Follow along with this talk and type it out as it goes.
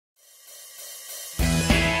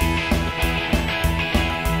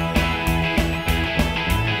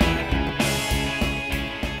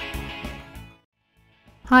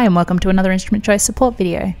Hi and welcome to another Instrument Choice support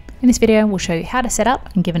video. In this video we'll show you how to set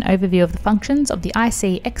up and give an overview of the functions of the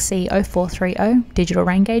IC-XC0430 Digital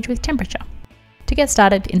Rain Gauge with temperature. To get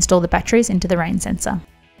started, install the batteries into the rain sensor.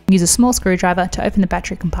 Use a small screwdriver to open the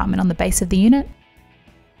battery compartment on the base of the unit.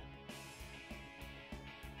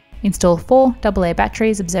 Install 4 AA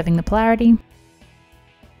batteries observing the polarity.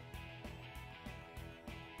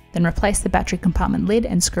 Then replace the battery compartment lid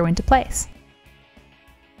and screw into place.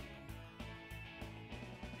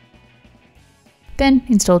 Then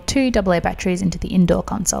install 2 AA batteries into the indoor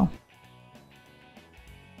console.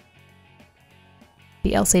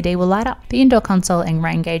 The LCD will light up. The indoor console and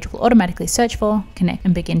rain gauge will automatically search for, connect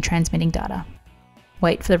and begin transmitting data.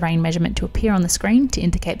 Wait for the rain measurement to appear on the screen to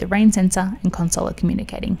indicate the rain sensor and console are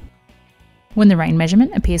communicating. When the rain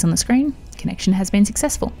measurement appears on the screen, connection has been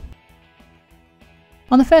successful.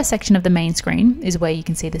 On the first section of the main screen is where you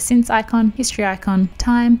can see the Since icon, History icon,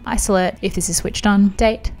 Time, IC Alert if this is switched on,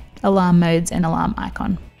 Date, Alarm modes and alarm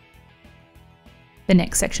icon. The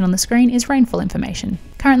next section on the screen is rainfall information.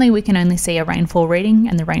 Currently we can only see a rainfall reading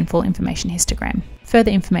and the rainfall information histogram.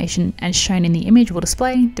 Further information as shown in the image will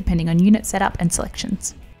display depending on unit setup and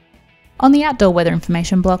selections. On the outdoor weather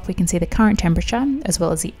information block we can see the current temperature as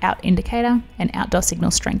well as the out indicator and outdoor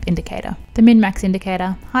signal strength indicator. The min-max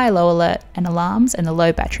indicator, high-low alert and alarms and the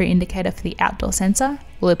low battery indicator for the outdoor sensor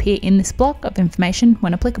will appear in this block of information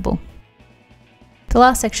when applicable. The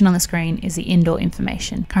last section on the screen is the indoor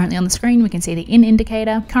information. Currently on the screen we can see the in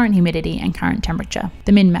indicator, current humidity and current temperature.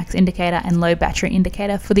 The min-max indicator and low battery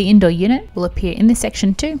indicator for the indoor unit will appear in this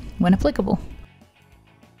section too when applicable.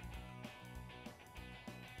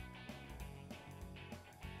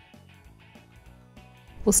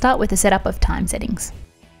 We'll start with the setup of time settings.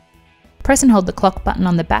 Press and hold the clock button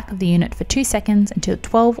on the back of the unit for 2 seconds until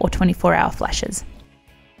 12 or 24-hour flashes.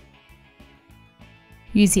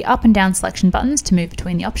 Use the up and down selection buttons to move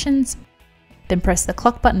between the options, then press the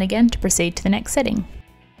clock button again to proceed to the next setting.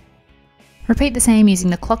 Repeat the same using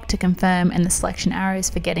the clock to confirm and the selection arrows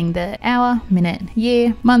for getting the hour, minute,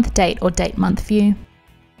 year, month, date or date month view,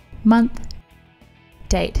 month,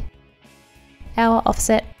 date, hour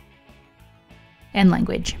offset, and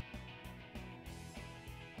language.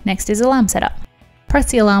 Next is alarm setup.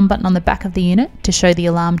 Press the alarm button on the back of the unit to show the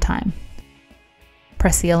alarm time.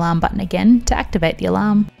 Press the alarm button again to activate the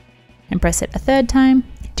alarm, and press it a third time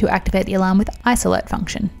to activate the alarm with IC Alert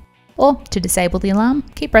function. Or, to disable the alarm,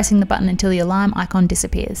 keep pressing the button until the alarm icon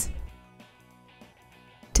disappears.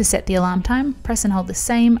 To set the alarm time, press and hold the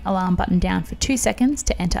same alarm button down for 2 seconds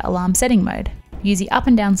to enter alarm setting mode. Use the up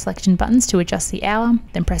and down selection buttons to adjust the hour,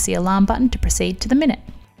 then press the alarm button to proceed to the minute.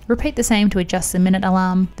 Repeat the same to adjust the minute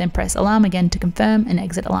alarm, then press alarm again to confirm and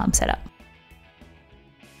exit alarm setup.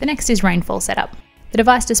 The next is rainfall setup. The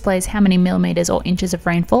device displays how many millimeters or inches of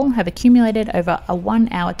rainfall have accumulated over a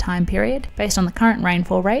 1 hour time period based on the current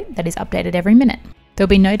rainfall rate that is updated every minute. There will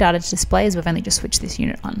be no data to display as we've only just switched this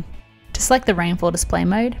unit on. To select the rainfall display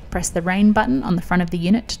mode, press the rain button on the front of the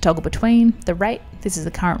unit to toggle between the rate, this is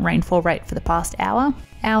the current rainfall rate for the past hour,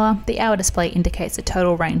 the hour display indicates the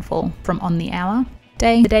total rainfall from on the hour,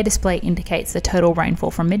 day, the day display indicates the total rainfall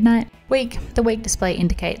from midnight, week, the week display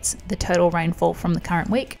indicates the total rainfall from the current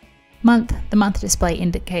week, month, the month display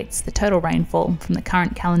indicates the total rainfall from the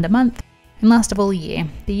current calendar month, and last of all year,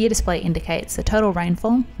 the year display indicates the total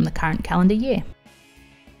rainfall from the current calendar year.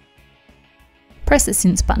 Press the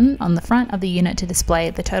Since button on the front of the unit to display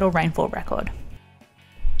the total rainfall record.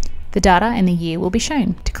 The data and the year will be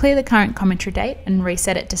shown. To clear the current commentary date and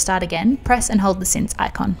reset it to start again, press and hold the Since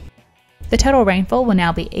icon. The total rainfall will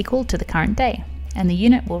now be equal to the current day, and the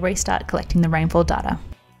unit will restart collecting the rainfall data.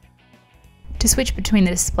 To switch between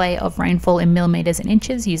the display of rainfall in millimeters and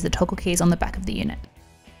inches, use the toggle keys on the back of the unit.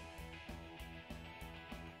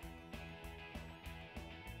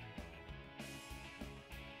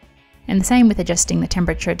 And the same with adjusting the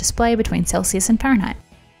temperature display between Celsius and Fahrenheit.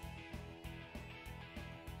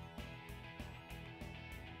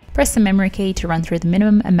 Press the memory key to run through the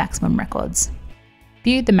minimum and maximum records.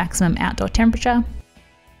 View the maximum outdoor temperature,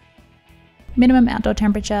 minimum outdoor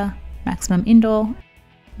temperature, maximum indoor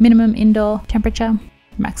temperature,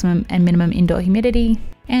 maximum and minimum indoor humidity,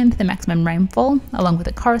 and the maximum rainfall, along with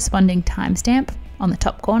a corresponding timestamp on the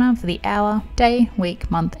top corner for the hour, day, week,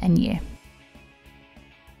 month, and year.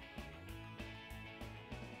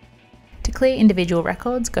 To clear individual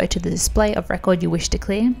records, go to the display of record you wish to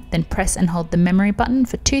clear, then press and hold the memory button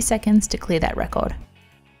for 2 seconds to clear that record.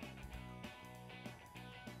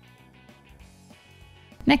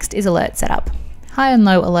 Next is alert setup. High and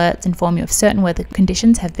low alerts inform you if certain weather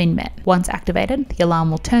conditions have been met. Once activated, the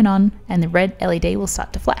alarm will turn on and the red LED will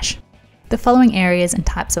start to flash. The following areas and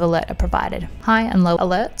types of alert are provided: high and low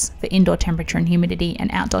alerts for indoor temperature and humidity and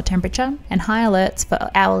outdoor temperature, and high alerts for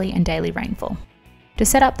hourly and daily rainfall. To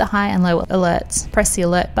set up the high and low alerts, press the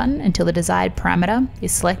alert button until the desired parameter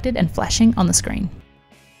is selected and flashing on the screen.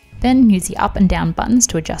 Then use the up and down buttons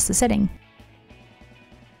to adjust the setting.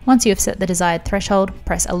 Once you have set the desired threshold,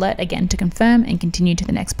 press alert again to confirm and continue to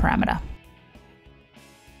the next parameter.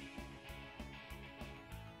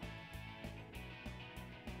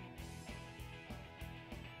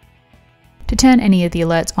 To turn any of the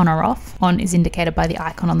alerts on or off, on is indicated by the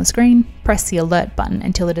icon on the screen, press the alert button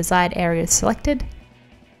until the desired area is selected,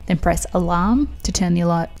 then press alarm to turn the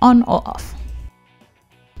alert on or off.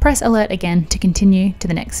 Press alert again to continue to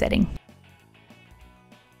the next setting.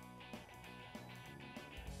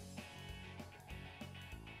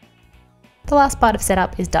 The last part of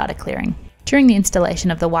setup is data clearing. During the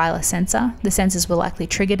installation of the wireless sensor, the sensors were likely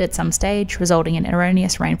triggered at some stage, resulting in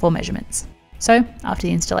erroneous rainfall measurements. So, after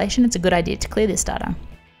the installation, it's a good idea to clear this data.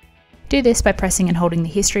 Do this by pressing and holding the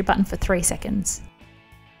history button for 3 seconds.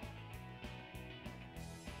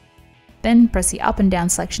 Then press the up and down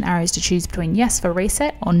selection arrows to choose between yes for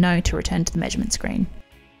reset or no to return to the measurement screen.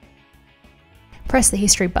 Press the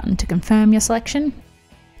history button to confirm your selection,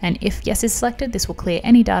 and if yes is selected, this will clear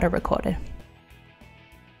any data recorded.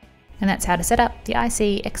 And that's how to set up the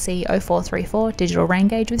IC-XC0430 Digital Rain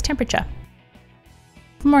Gauge with temperature.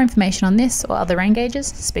 For more information on this or other rain gauges,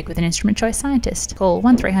 speak with an instrument choice scientist. Call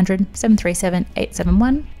 1300 737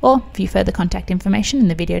 871 or view further contact information in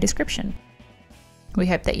the video description. We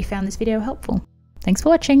hope that you found this video helpful. Thanks for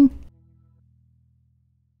watching!